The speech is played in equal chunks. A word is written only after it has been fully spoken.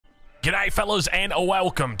G'day fellas and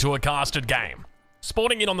welcome to a casted game.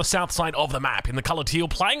 Spawning in on the south side of the map in the colour teal,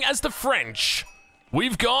 playing as the French,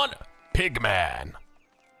 we've got Pigman.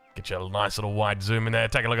 Get you a nice little wide zoom in there,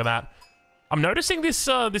 take a look at that. I'm noticing this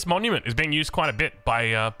this monument is being used quite a bit by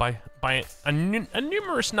a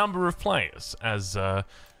numerous number of players, as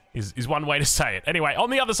is one way to say it. Anyway, on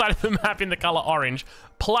the other side of the map in the colour orange,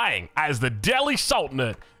 playing as the Delhi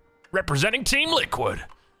Sultanate, representing Team Liquid,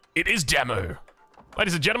 it is Demu.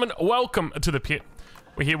 Ladies and gentlemen, welcome to the pit.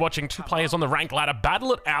 We're here watching two players on the rank ladder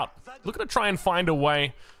battle it out, looking to try and find a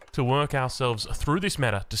way to work ourselves through this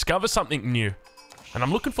meta, discover something new. And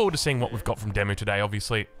I'm looking forward to seeing what we've got from Demu today.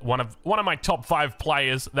 Obviously, one of my top 5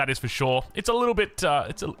 players, that is for sure. It's a little bit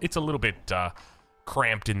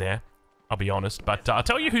cramped in there, I'll be honest. But I'll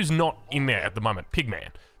tell you who's not in there at the moment: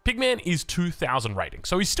 Pigman. Pigman is 2,000 rating,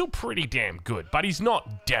 so he's still pretty damn good, but he's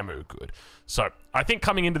not Demu good. So I think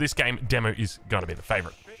coming into this game, Demu is going to be the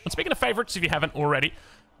favorite. And speaking of favorites, if you haven't already,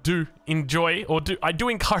 I do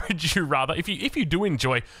encourage you rather, if you do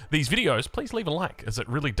enjoy these videos, please leave a like, as it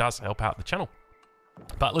really does help out the channel.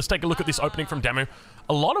 But let's take a look at this opening from Demu.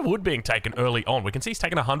 A lot of wood being taken early on. We can see he's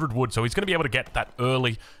taken 100 wood, so he's going to be able to get that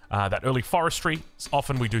early forestry.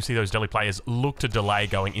 Often we do see those Delhi players look to delay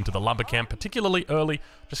going into the lumber camp, particularly early,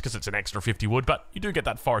 just because it's an extra 50 wood. But you do get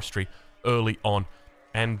that forestry early on,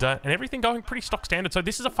 and everything going pretty stock standard. So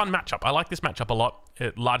this is a fun matchup. I like this matchup a lot.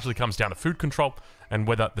 It largely comes down to food control and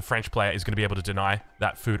whether the French player is going to be able to deny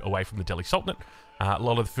that food away from the Delhi Sultanate. A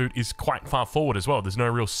lot of the food is quite far forward as well. There's no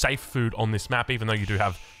real safe food on this map, even though you do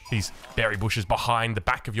have these berry bushes behind the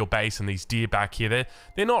back of your base and these deer back here.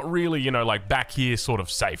 They're not really, you know, like back here sort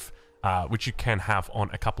of safe, which you can have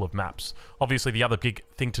on a couple of maps. Obviously, the other big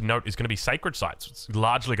thing to note is going to be sacred sites. It's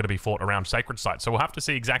largely going to be fought around sacred sites, so we'll have to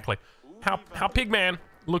see exactly how Pigman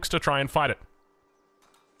looks to try and fight it.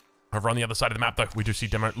 Over on the other side of the map, though, we do see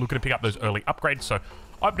Demu looking to pick up those early upgrades. So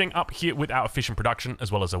opening up here with our efficient production,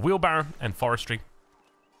 as well as a wheelbarrow and forestry.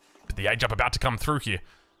 But the age up about to come through here.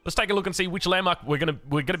 Let's take a look and see which landmark we're gonna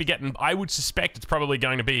be getting. I would suspect it's probably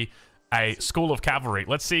going to be a school of cavalry.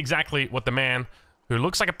 Let's see exactly what the man who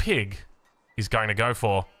looks like a pig is going to go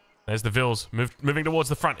for. There's the Vils moving towards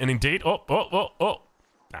the front, and indeed,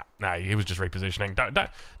 no, he was just repositioning.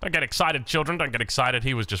 Don't get excited, children. Don't get excited.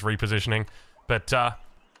 He was just repositioning, but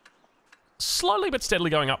slowly but steadily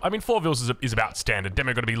going up. I mean, 4 Vils is about standard.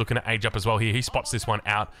 Demu got to be looking at age up as well here. He spots this one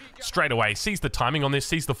out straight away, sees the timing on this,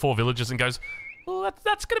 sees the 4 villagers, and goes, well,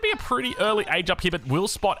 that's going to be a pretty early age up here, but will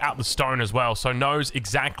spot out the stone as well, so knows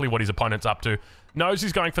exactly what his opponent's up to. Knows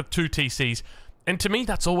he's going for 2 TCs. And to me,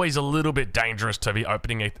 that's always a little bit dangerous to be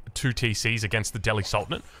opening 2 TCs against the Delhi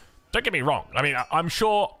Sultanate. Don't get me wrong. I mean, I'm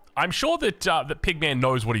sure that that Pigman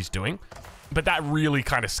knows what he's doing, but that really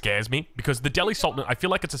kind of scares me, because the Delhi Sultanate, I feel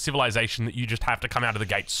like it's a civilization that you just have to come out of the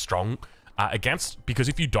gate strong against, because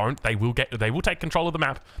if you don't, they will take control of the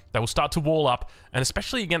map. They will start to wall up, and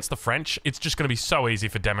especially against the French, it's just going to be so easy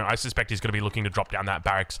for Demu. I suspect he's going to be looking to drop down that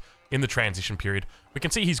barracks in the transition period. We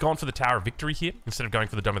can see he's gone for the Tower of Victory here instead of going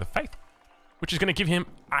for the Dome of the Faith, which is going to give him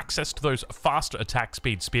access to those faster attack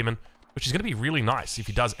speed spearmen, which is going to be really nice if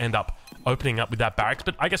he does end up opening up with that barracks,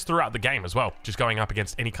 but I guess throughout the game as well, just going up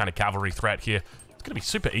against any kind of cavalry threat here. It's going to be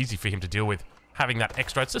super easy for him to deal with, having that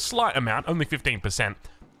extra. It's a slight amount, only 15%,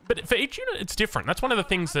 but for each unit, it's different. That's one of the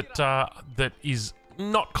things that that is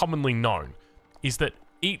not commonly known, is that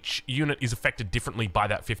each unit is affected differently by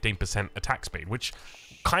that 15% attack speed, which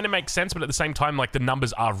kind of makes sense, but at the same time, like, the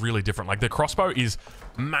numbers are really different. Like, the crossbow is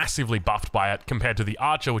massively buffed by it compared to the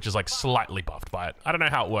archer, which is like slightly buffed by it. I don't know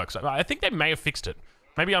how it works. I think they may have fixed it.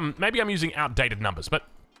 Maybe I'm using outdated numbers, but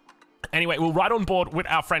anyway, we're right on board with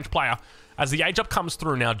our French player as the age up comes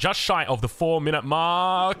through now, just shy of the 4-minute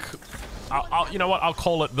mark. You know what? I'll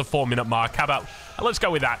call it the 4-minute mark. How about, let's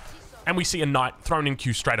go with that. And we see a knight thrown in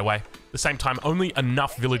queue straight away. At the same time, only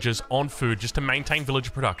enough villagers on food just to maintain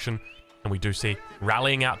villager production. And we do see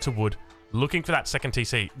rallying out to wood, looking for that second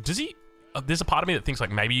TC. Does he? There's a part of me that thinks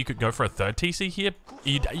like maybe you could go for a 3rd TC here.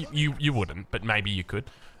 You wouldn't, but maybe you could.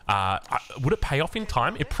 Would it pay off in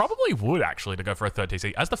time? It probably would, actually, to go for a 3rd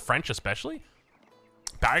TC, as the French especially.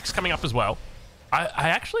 Barracks coming up as well. I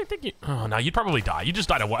actually think you... Oh, no, you'd probably die. You just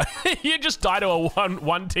died to one. You just died to a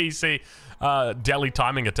one TC Delhi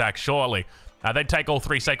timing attack, surely. They'd take all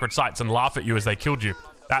 3 sacred sites and laugh at you as they killed you.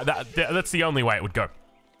 That's the only way it would go.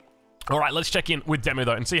 All right, let's check in with Demu,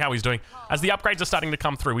 though, and see how he's doing. As the upgrades are starting to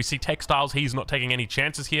come through, we see textiles. He's not taking any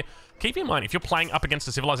chances here. Keep in mind, if you're playing up against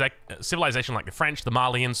a civilization like the French, the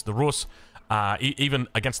Malians, the Rus, even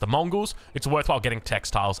against the Mongols, it's worthwhile getting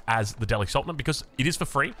textiles as the Delhi Sultanate because it is for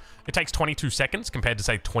free. It takes 22 seconds compared to,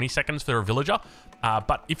 say, 20 seconds for a villager.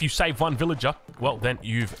 But if you save one villager, well, then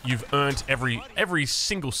you've earned every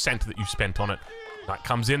single cent that you spent on it. That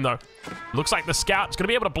comes in, though. Looks like the Scout's going to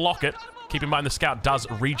be able to block it. Keep in mind the Scout does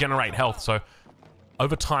regenerate health, so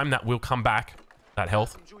over time that will come back, that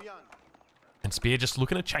health. And Spear just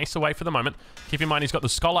looking to chase away for the moment. Keep in mind he's got the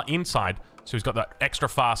Scholar inside, so he's got that extra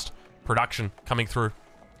fast production coming through.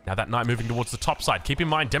 Now that knight moving towards the top side. Keep in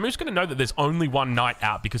mind, Demu's going to know that there's only one knight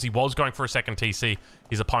out because he was going for a second TC,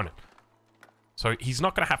 his opponent. So he's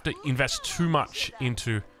not going to have to invest too much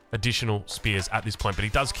into additional spears at this point, but he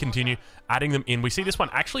does continue adding them in. We see this one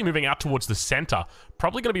actually moving out towards the center.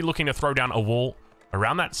 Probably going to be looking to throw down a wall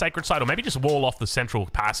around that sacred site, or maybe just wall off the central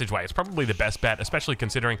passageway. It's probably the best bet, especially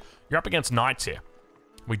considering you're up against knights here.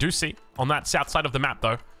 We do see on that south side of the map,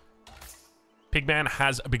 though, Pigman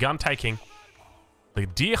has begun taking the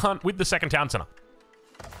deer hunt with the second town center.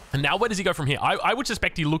 And now where does he go from here? I would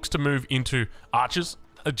suspect he looks to move into archers.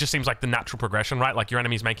 It just seems like the natural progression, right? Like your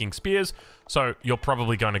enemy's making spears, so you're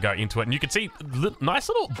probably going to go into it. And you can see nice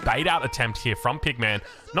little bait out attempt here from Pigman.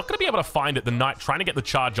 Not going to be able to find it. The knight trying to get the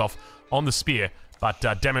charge off on the spear, but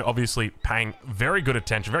Demu obviously paying very good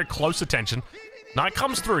attention, very close attention. Knight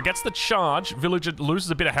comes through, gets the charge. Villager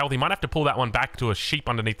loses a bit of health. He might have to pull that one back to a sheep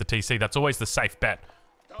underneath the TC. That's always the safe bet.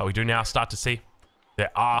 But we do now start to see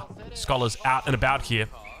there are scholars out and about here.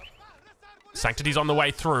 Sanctity's on the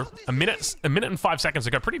way through. A minute and 5 seconds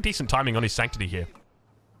ago. Pretty decent timing on his Sanctity here.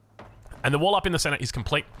 And the wall up in the center is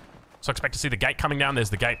complete. So expect to see the gate coming down. There's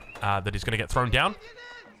the gate that is going to get thrown down.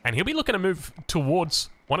 And he'll be looking to move towards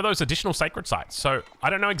one of those additional sacred sites. So I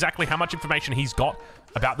don't know exactly how much information he's got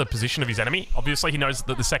about the position of his enemy. Obviously, he knows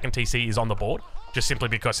that the second TC is on the board, just simply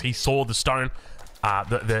because he saw the stone,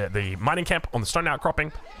 the mining camp on the stone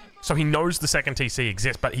outcropping. So he knows the second TC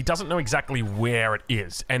exists, but he doesn't know exactly where it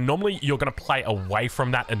is. And normally you're going to play away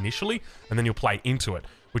from that initially, and then you'll play into it,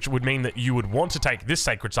 which would mean that you would want to take this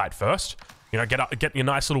sacred site first. You know, get your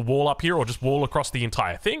nice little wall up here, or just wall across the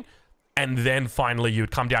entire thing. And then finally you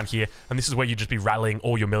would come down here, and this is where you'd just be rallying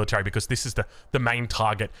all your military, because this is the main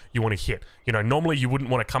target you want to hit. You know, normally you wouldn't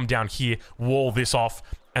want to come down here, wall this off,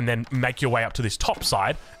 and then make your way up to this top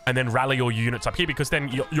side, and then rally all your units up here, because then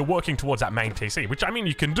you're working towards that main TC, which, I mean,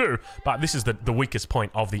 you can do, but this is the weakest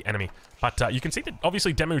point of the enemy. But you can see that,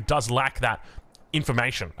 obviously, Demu does lack that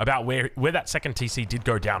information about where that second TC did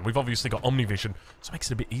go down. We've obviously got Omnivision, so it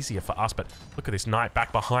makes it a bit easier for us, but look at this knight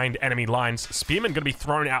back behind enemy lines. Spearman going to be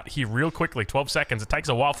thrown out here real quickly, 12 seconds. It takes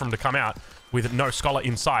a while for him to come out with no scholar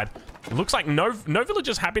inside. It looks like no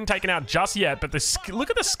villagers have been taken out just yet, but look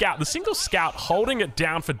at the scout, the single scout holding it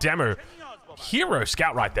down for Demu. Hero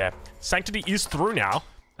scout right there. Sanctity is through now,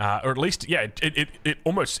 or at least, yeah,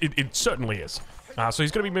 it certainly is. So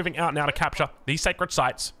he's going to be moving out now to capture these sacred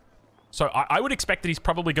sites. So I would expect that he's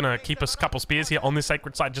probably going to keep a couple spears here on this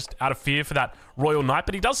sacred side just out of fear for that Royal Knight.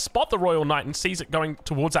 But he does spot the Royal Knight and sees it going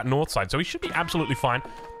towards that north side. So he should be absolutely fine.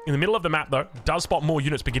 In the middle of the map, though, does spot more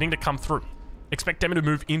units beginning to come through. Expect Demu to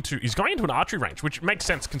move into... He's going into an archery range, which makes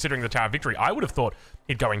sense considering the Tower of Victory. I would have thought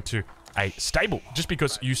he'd go into a stable, just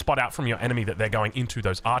because you spot out from your enemy that they're going into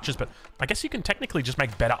those archers. But I guess you can technically just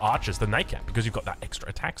make better archers than they can, because you've got that extra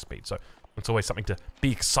attack speed. So it's always something to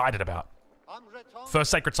be excited about.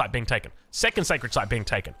 First sacred site being taken. Second sacred site being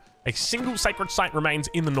taken. A single sacred site remains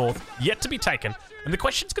in the north, yet to be taken. And the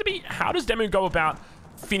question's going to be, how does Demu go about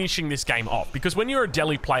finishing this game off? Because when you're a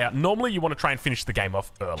Delhi player, normally you want to try and finish the game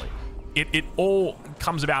off early. It all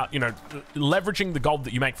comes about, you know, leveraging the gold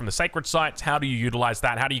that you make from the sacred sites. How do you utilize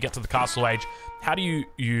that? How do you get to the castle age? How do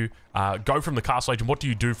you go from the castle age, and what do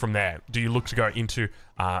you do from there? Do you look to go into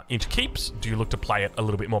keeps? Do you look to play it a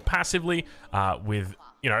little bit more passively with...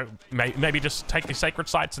 You know, maybe just take the sacred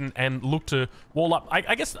sites and look to wall up.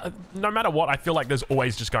 I guess no matter what, I feel like there's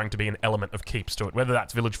always just going to be an element of keeps to it, whether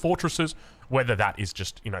that's village fortresses, whether that is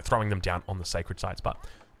just, you know, throwing them down on the sacred sites. But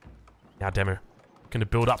now Demu going to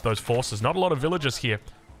build up those forces. Not a lot of villagers here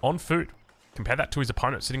on food. Compare that to his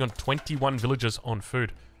opponent, sitting on 21 villagers on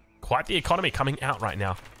food. Quite the economy coming out right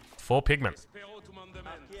now for Pigman.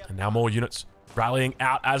 And now more units rallying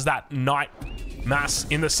out as that knight mass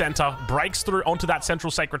in the center breaks through onto that central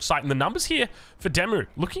sacred site. And the numbers here for Demu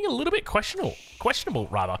looking a little bit questionable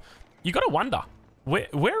rather. You got to wonder, where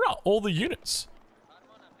are all the units?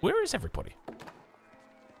 Where is everybody?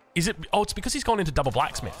 Is it... Oh, it's because he's gone into double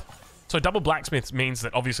blacksmith. So double blacksmith means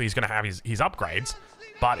that obviously he's going to have his upgrades,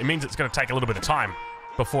 but it means it's going to take a little bit of time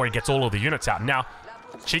before he gets all of the units out. Now,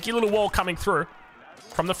 cheeky little wall coming through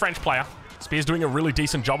from the French player. Spear's doing a really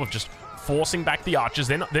decent job of just forcing back the archers.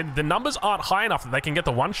 The numbers aren't high enough that they can get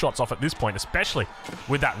the one-shots off at this point, especially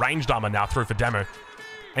with that ranged armor now through for Demu.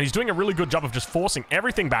 And he's doing a really good job of just forcing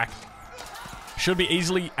everything back. Should be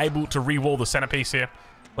easily able to re-wall the centerpiece here.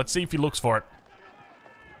 Let's see if he looks for it.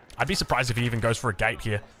 I'd be surprised if he even goes for a gate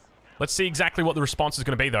here. Let's see exactly what the response is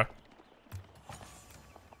going to be, though.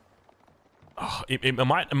 Oh, it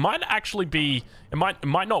might actually be... It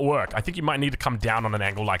might not work. I think you might need to come down on an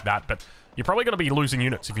angle like that, but you're probably going to be losing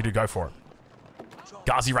units if you do go for it.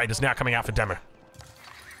 Ghazi Raiders now coming out for Demu.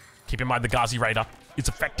 Keep in mind the Ghazi Raider is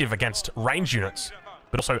effective against range units,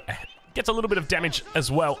 but also gets a little bit of damage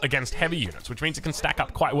as well against heavy units, which means it can stack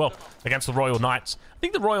up quite well against the Royal Knights. I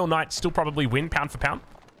think the Royal Knights still probably win pound for pound,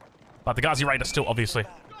 but the Ghazi Raider still obviously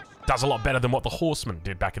does a lot better than what the Horsemen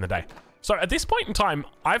did back in the day. So at this point in time,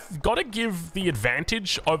 I've got to give the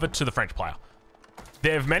advantage over to the French player.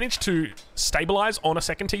 They've managed to stabilize on a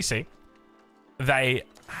second TC. They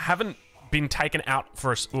haven't been taken out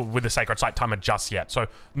for with the Sacred Site timer just yet. So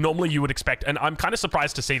normally you would expect, and I'm kind of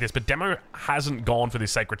surprised to see this, but Demo hasn't gone for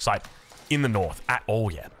this Sacred Site in the north at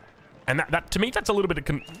all yet. And that to me, that's a little bit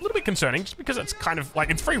concerning, just because it's kind of like,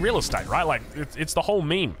 it's free real estate, right? Like it's the whole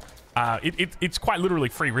meme. It's quite literally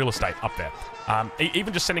free real estate up there.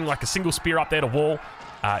 Even just sending like a single spear up there to wall,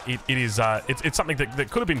 it's something that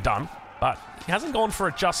could have been done, but he hasn't gone for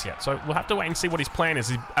it just yet. So we'll have to wait and see what his plan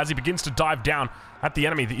is as he begins to dive down at the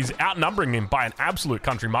enemy. He's outnumbering him by an absolute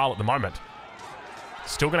country mile at the moment.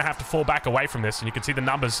 Still going to have to fall back away from this, and you can see the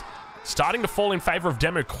numbers starting to fall in favor of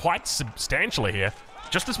Demu quite substantially here.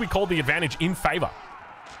 Just as we called the advantage in favor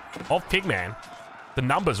of Pigman, the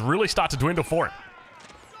numbers really start to dwindle for him.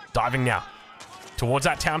 Diving now towards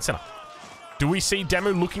that town center. Do we see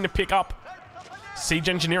Demu looking to pick up siege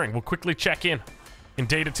engineering? We'll quickly check in.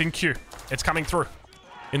 Indeed, it's in queue. It's coming through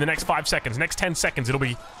in the next 5 seconds. Next 10 seconds, it'll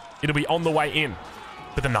be on the way in.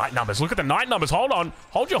 But the night numbers. Look at the night numbers. Hold on.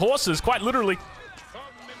 Hold your horses. Quite literally.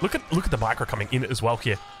 Look at the micro coming in as well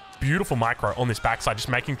here. Beautiful micro on this backside, just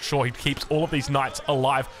making sure he keeps all of these knights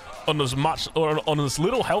alive on as much or on as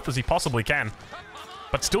little health as he possibly can.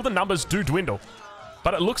 But still, the numbers do dwindle.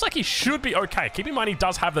 But it looks like he should be okay. Keep in mind, he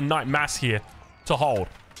does have the knight mass here to hold.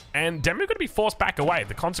 And Demu going to be forced back away.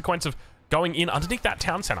 The consequence of going in underneath that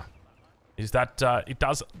town center is that it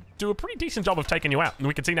does do a pretty decent job of taking you out. And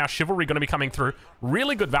we can see now Chivalry going to be coming through.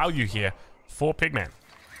 Really good value here for Pigman.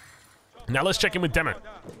 Now let's check in with Demu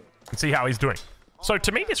and see how he's doing. So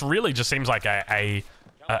to me, this really just seems like a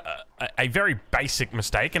very basic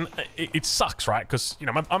mistake. And it sucks, right? Because, you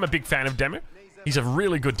know, I'm a big fan of Demu. He's a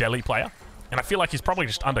really good Delhi player. And I feel like he's probably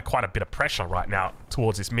just under quite a bit of pressure right now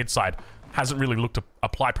towards this mid side. Hasn't really looked to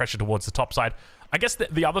apply pressure towards the top side. I guess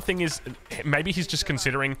the other thing is maybe he's just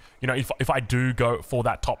considering, you know, if I do go for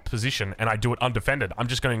that top position and I do it undefended, I'm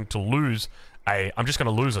just going to lose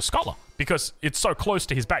a scholar because it's so close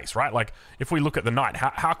to his base, right? Like if we look at the knight,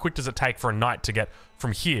 how quick does it take for a knight to get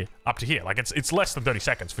from here up to here? Like it's less than 30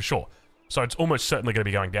 seconds for sure. So it's almost certainly going to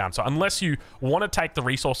be going down. So unless you want to take the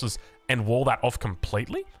resources and wall that off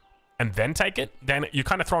completely and then take it, then you're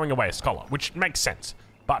kind of throwing away a scholar, which makes sense.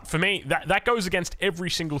 But for me, that goes against every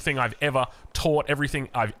single thing I've ever taught, everything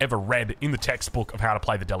I've ever read in the textbook of how to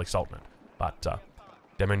play the Delhi Sultanate. But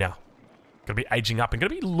Demu now going to be aging up and going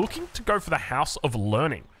to be looking to go for the House of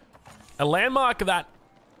Learning. A landmark that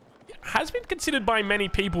has been considered by many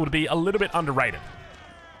people to be a little bit underrated.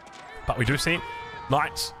 But we do see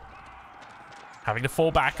knights having to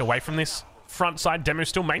fall back away from this front side. Demu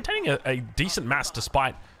still maintaining a decent mass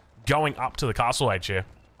despite going up to the castle age here.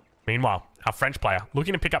 Meanwhile, our French player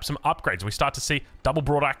looking to pick up some upgrades. We start to see double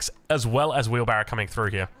broadaxe as well as wheelbarrow coming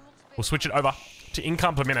through here. We'll switch it over to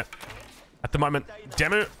income per minute. At the moment,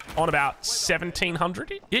 Demu on about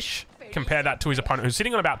 1,700-ish. Compare that to his opponent, who's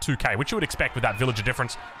sitting on about 2k, which you would expect with that villager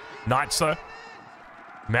difference. Knights, though,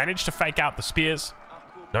 managed to fake out the spears.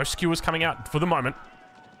 No skewers coming out for the moment.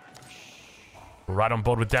 We're right on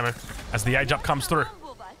board with Demu as the age up comes through.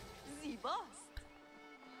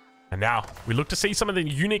 And now we look to see some of the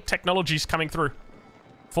unique technologies coming through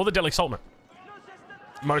for the Delhi Sultanate.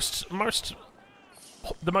 The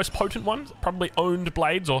most potent ones, probably owned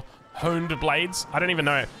blades or honed blades. I don't even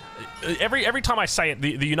know. Every time I say it,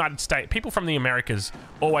 the United States, people from the Americas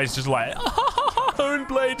always just like, honed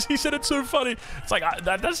blades. He said it so funny. It's like,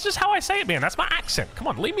 that's just how I say it, man. That's my accent. Come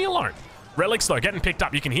on, leave me alone. Relics, though, getting picked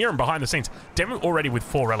up. You can hear him behind the scenes. Demu already with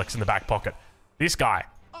 4 relics in the back pocket. This guy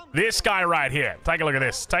right here. Take a look at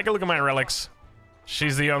this. Take a look at my relics.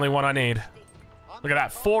 She's the only one I need. Look at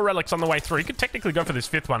that. 4 relics on the way through. You could technically go for this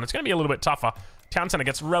 5th one. It's going to be a little bit tougher. Town Center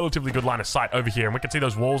gets relatively good line of sight over here, and we can see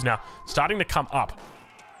those walls now starting to come up.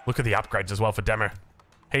 Look at the upgrades as well for Demu.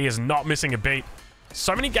 He is not missing a beat.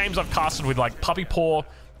 So many games I've casted with like Puppy Paw,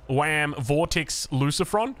 Wham, Vortex,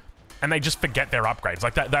 Lucifron, and they just forget their upgrades.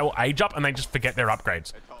 Like they will age up and they just forget their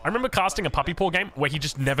upgrades. I remember casting a Puppy Paw game where he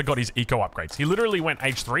just never got his eco upgrades. He literally went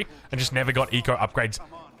age 3 and just never got eco upgrades,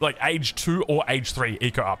 like age 2 or age 3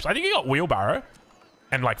 eco ups. I think he got Wheelbarrow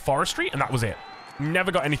and like Forestry, and that was it.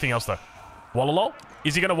 Never got anything else though. Wallalol?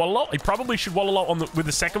 Is he going to Wallalol? He probably should Wallalol with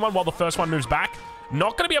the second one while the first one moves back.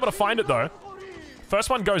 Not going to be able to find it though. First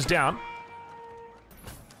one goes down.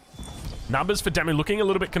 Numbers for Demu looking a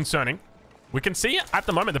little bit concerning. We can see at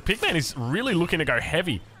the moment the Pigman is really looking to go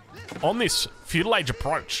heavy on this Feudal Age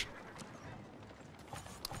approach.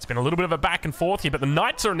 It's been a little bit of a back and forth here, but the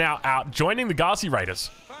Knights are now out joining the Ghazi Raiders.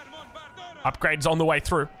 Upgrades on the way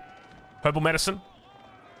through. Herbal Medicine.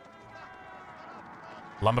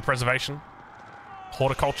 Lumber Preservation.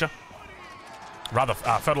 Horticulture. Rather,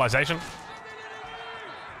 Fertilization.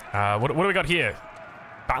 What do we got here?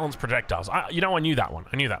 Balanced Projectiles. I knew that one.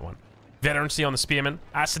 I knew that one. Veterancy on the Spearman.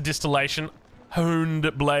 Acid Distillation.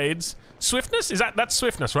 Honed Blades. Swiftness? That's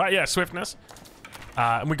Swiftness, right? Yeah, Swiftness.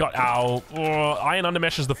 And we got our Iron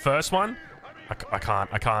Undermesh is the first one. I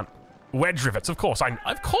can't. Wedge Rivets, of course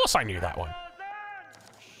I knew that one.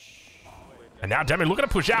 And now Demu looking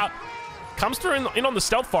to push out. Comes through in on the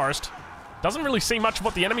Stealth Forest. Doesn't really see much of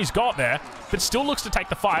what the enemy's got there, but still looks to take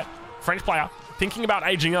the fight. French player thinking about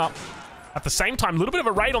aging up. At the same time, a little bit of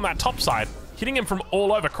a raid on that top side. Hitting him from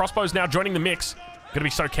all over. Crossbows now joining the mix. Gotta be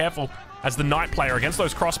so careful as the Knight player against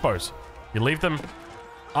those crossbows. You leave them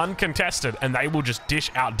uncontested and they will just dish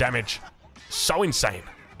out damage so insane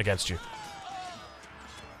against you.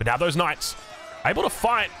 But now those Knights able to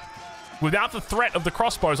fight without the threat of the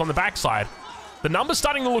crossbows on the backside. The numbers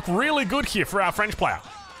starting to look really good here for our French player.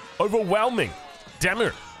 Overwhelming.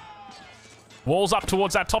 Demu walls up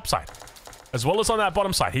towards that top side, as well as on that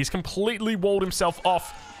bottom side. He's completely walled himself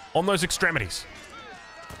off on those extremities.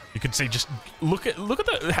 You can see, just look at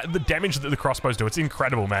the damage that the crossbows do. It's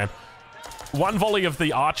incredible, man. One volley of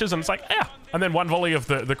the archers and it's like, yeah. And then one volley of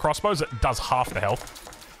the crossbows, it does half the health.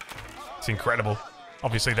 It's incredible.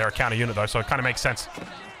 Obviously, they're a counter unit though, so it kind of makes sense.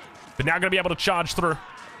 But now going to be able to charge through.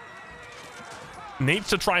 Needs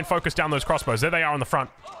to try and focus down those crossbows. There they are on the front.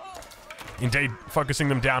 Indeed, focusing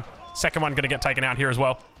them down. Second one going to get taken out here as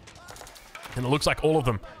well. And it looks like all of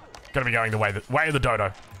them going to be going the way of the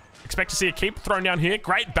dodo. Expect to see a keep thrown down here.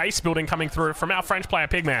 Great base building coming through from our French player,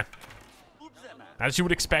 Pigman. As you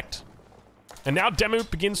would expect. And now Demu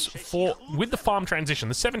begins with the farm transition.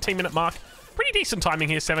 The 17-minute mark. Pretty decent timing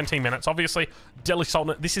here, 17 minutes. Obviously, Delhi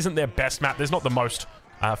Sultanate, this isn't their best map. There's not the most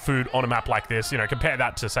food on a map like this. You know, compare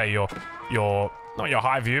that to, say, your not your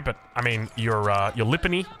High View, but, I mean, your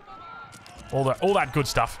Lipany. All that good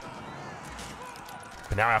stuff.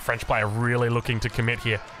 But now our French player really looking to commit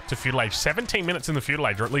here to Feudal Age. 17 minutes in the Feudal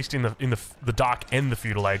Age, or at least in the Dark and the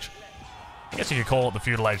Feudal Age. I guess you could call it the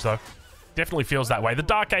Feudal Age, though. Definitely feels that way. The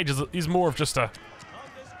Dark Age is more of just a...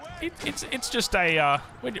 It's just a...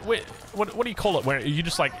 what do you call it? Where you're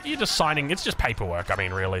just signing... It's just paperwork, I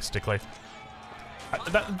mean, realistically.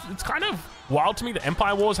 It's kind of wild to me that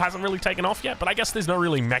Empire Wars hasn't really taken off yet, but I guess there's no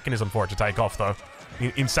really mechanism for it to take off, though,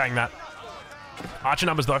 in saying that. Archer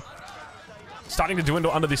numbers, though, starting to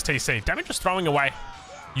dwindle under this TC. Damage just throwing away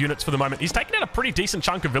units for the moment. He's taking out a pretty decent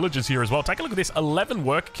chunk of villages here as well. Take a look at this. 11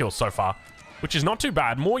 work kills so far, which is not too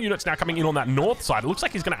bad. More units now coming in on that north side. It looks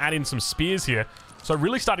like he's going to add in some spears here. So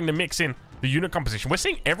really starting to mix in the unit composition. We're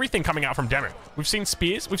seeing everything coming out from Demu. We've seen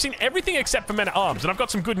spears. We've seen everything except for men-at-arms. And I've got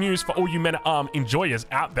some good news for all you men-at-arm enjoyers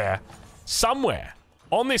out there. Somewhere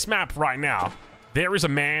on this map right now, there is a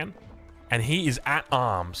man, and he is at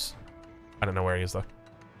arms. I don't know where he is, though.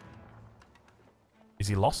 Is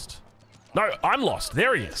he lost? No, I'm lost.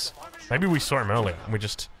 There he is. Maybe we saw him earlier, and we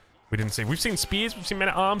didn't see. We've seen spears. We've seen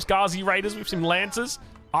men-at-arms, Ghazi Raiders. We've seen lancers,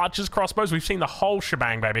 archers, crossbows. We've seen the whole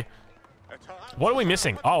shebang, baby. What are we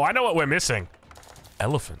missing? Oh, I know what we're missing.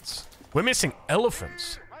 Elephants. We're missing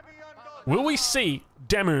elephants. Will we see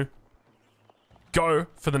Demu go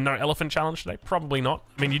for the no elephant challenge today? Probably not.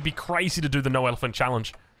 I mean, you'd be crazy to do the no elephant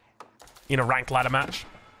challenge in a ranked ladder match.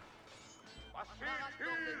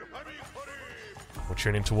 We'll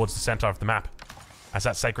tune in towards the center of the map as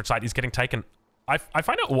that sacred site is getting taken. I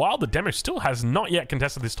find it wild that Demu still has not yet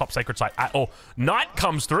contested this top sacred site at all. Night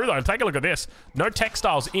comes through, though. Take a look at this. No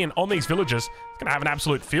textiles in on these villages. It's going to have an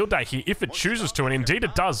absolute field day here if it chooses to, and indeed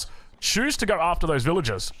it does. Choose to go after those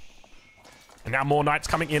villagers. And now more knights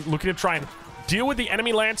coming in, looking to try and deal with the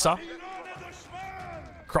enemy lancer.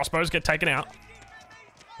 Crossbows get taken out.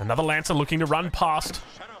 Another lancer looking to run past.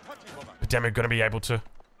 But Demu going to be able to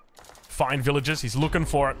find villagers. He's looking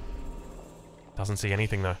for it. Doesn't see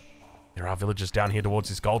anything, though. There are villagers down here towards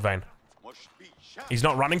this gold vein. He's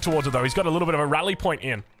not running towards it, though. He's got a little bit of a rally point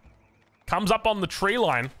in. Comes up on the tree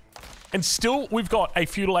line. And still, we've got a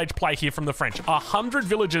feudal age play here from the French. 100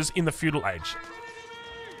 villagers in the feudal age.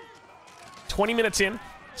 20 minutes in,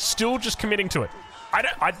 still just committing to it.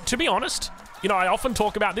 To be honest, you know, I often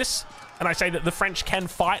talk about this, and I say that the French can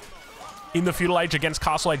fight in the feudal age against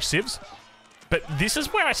castle age civs. But this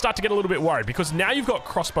is where I start to get a little bit worried, because now you've got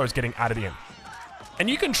crossbows getting added in. And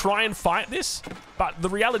you can try and fight this, but the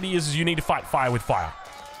reality is you need to fight fire with fire.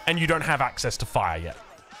 And you don't have access to fire yet.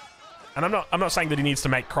 And I'm not saying that he needs to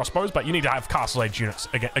make crossbows, but you need to have castle age units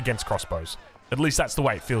against crossbows. At least that's the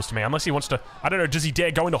way it feels to me. Unless he wants to, I don't know, does he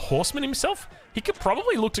dare go into horseman himself? He could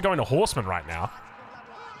probably look to go into horseman right now.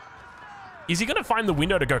 Is he going to find the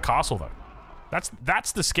window to go castle, though?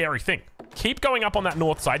 That's the scary thing. Keep going up on that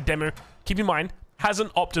north side. Demu, keep in mind,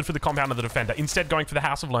 hasn't opted for the compound of the defender. Instead, going for the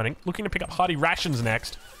House of Learning. Looking to pick up hardy rations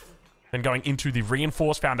next. Then going into the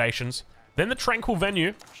reinforced foundations. Then the tranquil venue.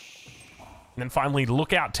 And then finally,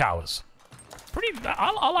 lookout towers.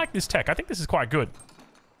 I like this tech. I think this is quite good.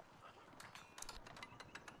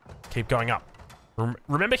 Keep going up.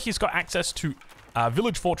 Remember, he's got access to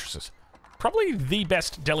village fortresses. Probably the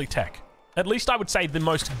best deli tech. At least I would say the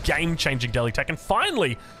most game-changing deli tech. And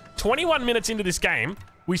finally, 21 minutes into this game,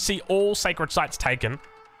 we see all sacred sites taken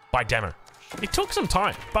by Demu. It took some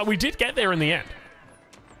time, but we did get there in the end.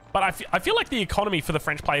 But I feel like the economy for the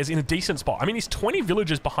French player is in a decent spot. I mean, he's 20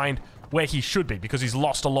 villages behind where he should be because he's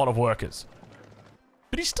lost a lot of workers.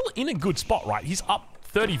 But he's still in a good spot, right? He's up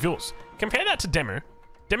 30 vills. Compare that to Demu.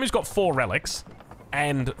 Demu's got 4 relics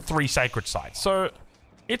and 3 sacred sites. So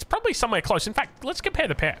it's probably somewhere close. In fact, let's compare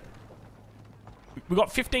the pair. We've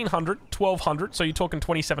got 1,500, 1,200. So you're talking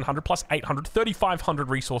 2,700 plus 800, 3,500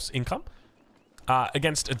 resource income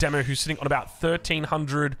against a Demu who's sitting on about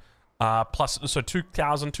 1,300 plus, so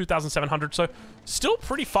 2,000, 2,700. So still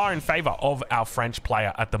pretty far in favor of our French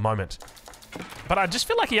player at the moment. But I just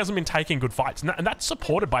feel like he hasn't been taking good fights. And that's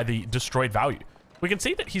supported by the destroyed value. We can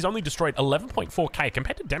see that he's only destroyed 11.4k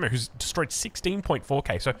compared to Demu, who's destroyed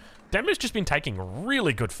 16.4k. So Demu's just been taking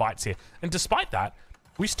really good fights here. And despite that,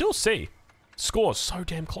 we still see scores so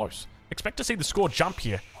damn close. Expect to see the score jump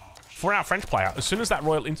here for our French player as soon as that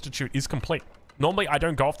Royal Institute is complete. Normally, I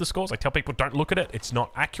don't go off the scores. I tell people don't look at it. It's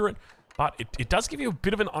not accurate. But it does give you a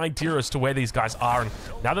bit of an idea as to where these guys are. And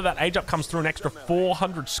now that age up comes through, an extra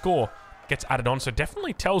 400 score gets added on. So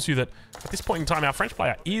definitely tells you that at this point in time, our French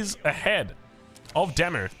player is ahead of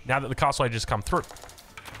Demu now that the castle age has come through.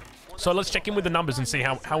 So let's check in with the numbers and see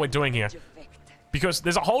how we're doing here. Because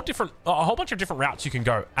there's a whole bunch of different routes you can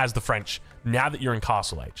go as the French now that you're in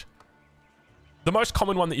castle age. The most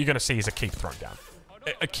common one that you're going to see is a keep thrown down.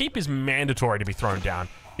 A keep is mandatory to be thrown down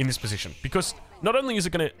in this position because not only is it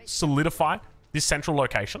going to solidify this central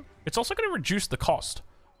location, it's also going to reduce the cost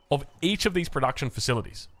of each of these production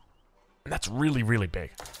facilities. And that's really, really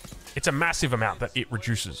big. It's a massive amount that it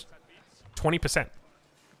reduces. 20%.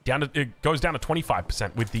 It goes down to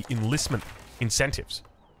 25% with the enlistment incentives.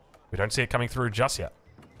 We don't see it coming through just yet.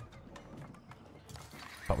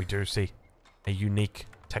 But we do see a unique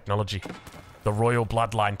technology. The Royal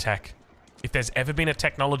Bloodline tech. If there's ever been a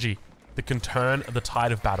technology that can turn the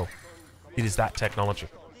tide of battle, it is that technology.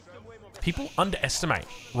 People underestimate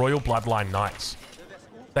Royal Bloodline knights.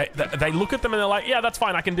 They look at them and they're like, yeah, that's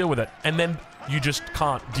fine, I can deal with it. And then you just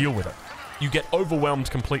can't deal with it. You get overwhelmed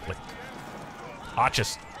completely.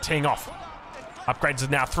 Archers teeing off. Upgrades are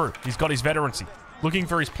now through. He's got his veterancy. Looking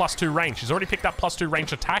for his +2 range. He's already picked up +2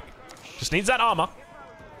 range attack. Just needs that armor.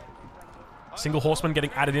 Single horseman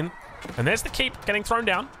getting added in. And there's the keep getting thrown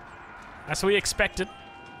down. That's what we expected.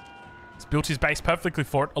 He's built his base perfectly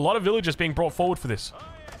for it. A lot of villagers being brought forward for this.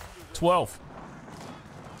 12.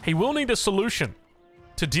 He will need a solution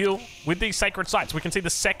to deal with these sacred sites. We can see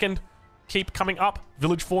the second keep coming up.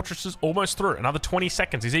 Village fortresses almost through. Another 20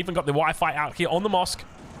 seconds. He's even got the Wi-Fi out here on the mosque.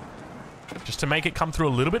 Just to make it come through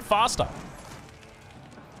a little bit faster.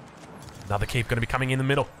 Another keep going to be coming in the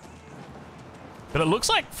middle. But it looks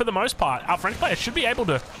like, for the most part, our French player should be able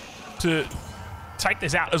to take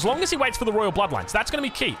this out. As long as he waits for the Royal Bloodlines. That's going to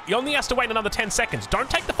be key. He only has to wait another 10 seconds. Don't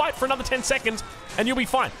take the fight for another 10 seconds, and you'll be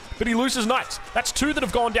fine. But he loses knights. That's 2 that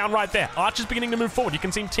have gone down right there. Archer's beginning to move forward. You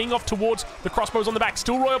can see him teeing off towards the crossbows on the back.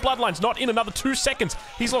 Still Royal Bloodlines. Not in another 2 seconds.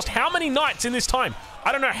 He's lost how many knights in this time?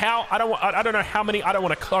 I don't know how. I don't know how many. I don't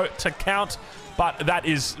want to count, but that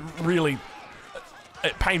is really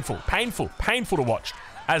painful to watch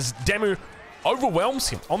as Demu overwhelms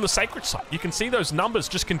him on the sacred site. You can see those numbers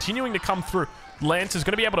just continuing to come through. Lance is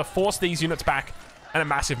going to be able to force these units back, and a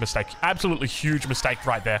massive mistake. Absolutely huge mistake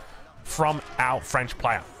right there from our French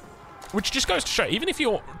player. Which just goes to show, even if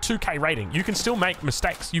you're 2k rating, you can still make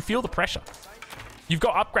mistakes. You feel the pressure. You've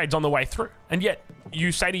got upgrades on the way through. And yet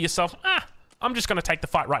you say to yourself, I'm just going to take the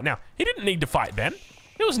fight right now. He didn't need to fight then.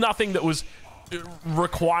 There was nothing that was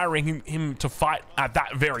requiring him to fight at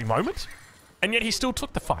that very moment. And yet he still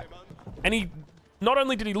took the fight. And he, not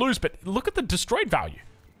only did he lose, but look at the destroyed value.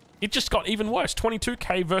 It just got even worse.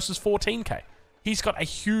 22k versus 14k. He's got a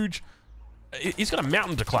huge, he's got a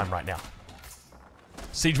mountain to climb right now.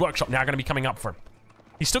 Siege Workshop now going to be coming up for him.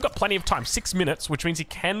 He's still got plenty of time, 6 minutes, which means he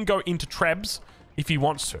can go into Trebs if he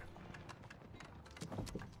wants to.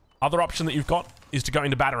 Other option that you've got is to go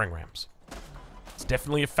into battering rams. It's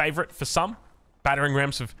definitely a favorite for some. Battering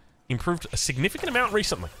rams have improved a significant amount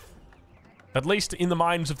recently. At least in the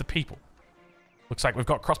minds of the people. Looks like we've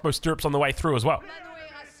got crossbow stirrups on the way through as well.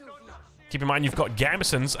 Keep in mind you've got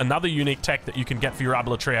gambesons, another unique tech that you can get for your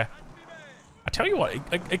arbaletrier. I tell you what,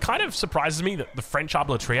 it kind of surprises me that the French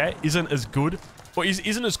arbaletrier isn't as good, or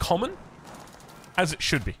isn't as common as it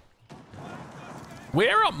should be.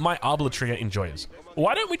 Where are my arbaletrier enjoyers?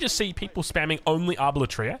 Why don't we just see people spamming only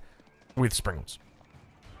arbaletrier with springles?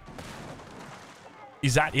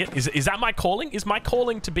 Is that it? Is that my calling? Is my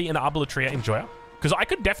calling to be an arbaletrier enjoyer? Because I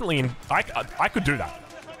could definitely, I could do that.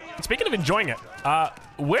 And speaking of enjoying it,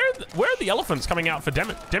 where are the elephants coming out for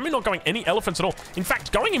Demu? Demu not going any elephants at all. In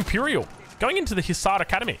fact, going Imperial, going into the Hussar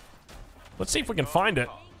Academy. Let's see if we can find it.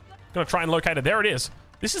 Gonna try and locate it. There it is.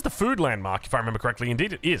 This is the food landmark, if I remember correctly.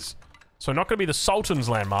 Indeed, it is. So not gonna be the Sultan's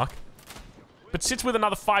landmark, but sits with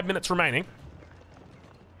another 5 minutes remaining.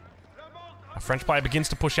 A French player begins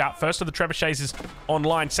to push out. First of the trebuchets is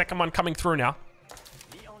online. Second one coming through now.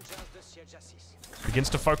 Begins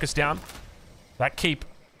to focus down. That keep.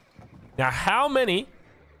 Now, how many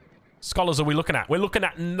scholars are we looking at? We're looking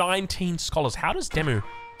at 19 scholars. How does Demu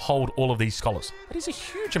hold all of these scholars? That is a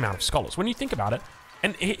huge amount of scholars when you think about it.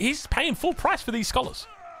 And he's paying full price for these scholars.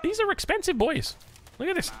 These are expensive boys. Look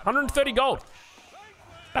at this. 130 gold.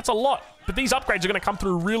 That's a lot. But these upgrades are going to come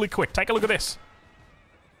through really quick. Take a look at this.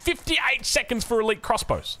 58 seconds for elite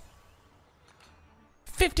crossbows.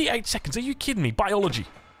 58 seconds. Are you kidding me? Biology.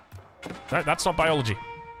 No, that's not biology.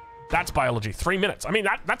 That's biology. 3 minutes. I mean,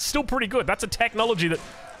 that's still pretty good. That's a technology that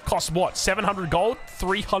costs, what, 700 gold?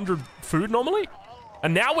 300 food normally?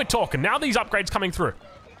 And now we're talking. Now these upgrades coming through.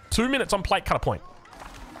 2 minutes on plate cutter point.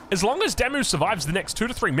 As long as Demu survives the next 2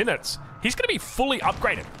 to 3 minutes, he's going to be fully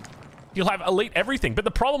upgraded. He'll have elite everything. But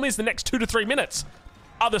the problem is the next 2 to 3 minutes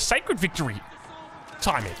are the sacred victory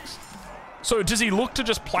timings. So does he look to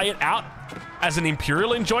just play it out as an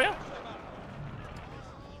Imperial enjoyer?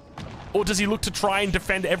 Or does he look to try and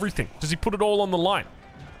defend everything? Does he put it all on the line?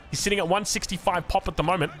 He's sitting at 165 pop at the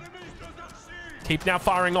moment. Keep now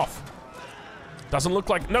firing off. Doesn't look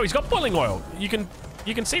like... No, he's got boiling oil. You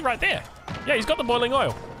can see right there. Yeah, he's got the boiling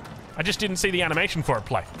oil. I just didn't see the animation for it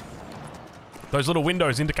play. Those little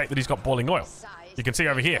windows indicate that he's got boiling oil. You can see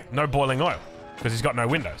over here, no boiling oil, because he's got no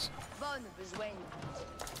windows.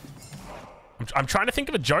 I'm trying to think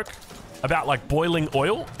of a joke about like boiling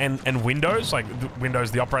oil and Windows, like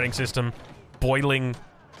Windows, the operating system, boiling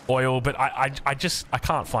oil, but I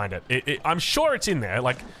can't find it. I'm sure it's in there.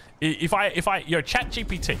 Like if I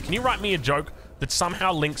ChatGPT, can you write me a joke that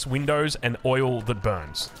somehow links Windows and oil that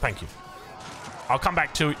burns? Thank you. I'll come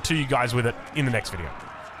back to you guys with it in the next video.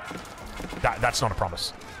 That's not a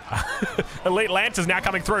promise. Elite Lance is now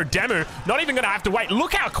coming through. Demu not even going to have to wait.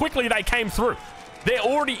 Look how quickly they came through. They're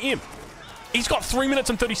already in. He's got 3 minutes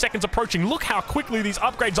and 30 seconds approaching. Look how quickly these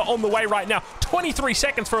upgrades are on the way right now. 23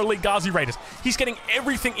 seconds for Elite Ghazi Raiders. He's getting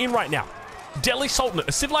everything in right now. Delhi Sultanate,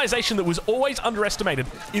 a civilization that was always underestimated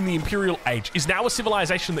in the Imperial Age, is now a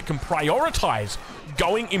civilization that can prioritize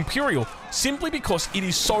going Imperial simply because it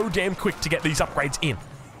is so damn quick to get these upgrades in.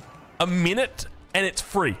 A minute and it's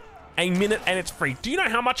free. A minute and it's free. Do you know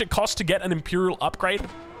how much it costs to get an Imperial upgrade?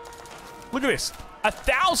 Look at this.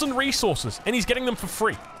 1,000 resources, and he's getting them for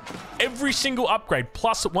free. Every single upgrade,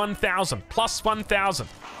 plus 1,000, plus 1,000.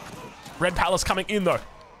 Red Palace coming in, though,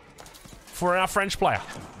 for our French player.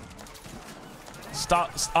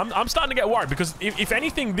 I'm starting to get worried, because if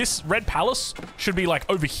anything, this Red Palace should be, like,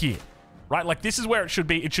 over here, right? Like, this is where it should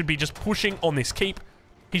be. It should be just pushing on this keep.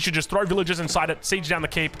 He should just throw villagers inside it, siege down the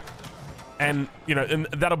keep, and, you know, and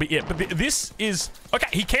that'll be it. But this is... Okay,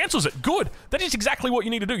 he cancels it. Good. That is exactly what you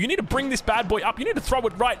need to do. You need to bring this bad boy up. You need to throw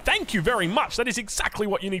it right. Thank you very much. That is exactly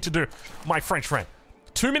what you need to do, my French friend.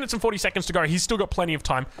 2 minutes and 40 seconds to go. He's still got plenty of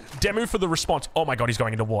time. Demu for the response. Oh my god, he's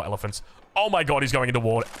going into war elephants. Oh my god, he's going into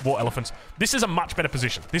war elephants. This is a much better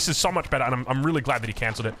position. This is so much better, and I'm really glad that he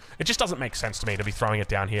cancelled it. It just doesn't make sense to me to be throwing it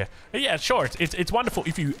down here. But yeah, sure, it's wonderful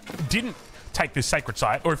if you didn't take this sacred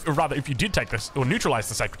site, or rather, if you did take this, or neutralize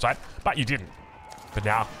the sacred site, but you didn't. But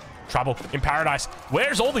now, Trouble in paradise.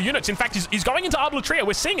 Where's all the units? In fact, he's going into Arbitria.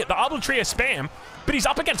 We're seeing it, the Arbitria spam, but he's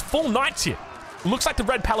up against full knights here. Looks like the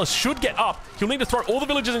Red Palace should get up. He'll need to throw all the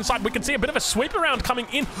villagers inside. We can see a bit of a sweep around coming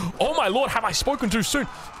in. Oh my lord, have I spoken too soon?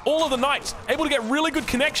 All of the knights able to get really good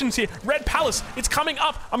connections here. Red Palace, it's coming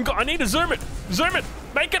up. I need to zoom it. Zoom it.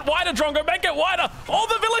 Make it wider, Drongo. Make it wider. All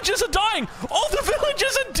the villagers are dying. All the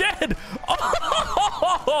villagers are dead.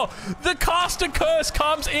 Oh, the caster curse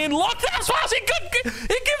comes in. Lockdown Swazi. Good.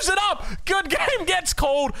 He gives it up. Good game gets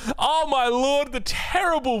called. Oh my lord, the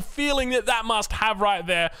terrible feeling that must have right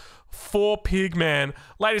there for Pigman.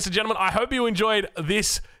 Ladies and gentlemen, I hope you enjoyed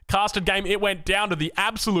this casted game. It went down to the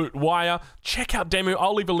absolute wire. Check out Demu.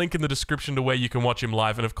 I'll leave a link in the description to where you can watch him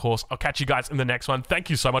live. And of course, I'll catch you guys in the next one. Thank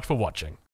you so much for watching.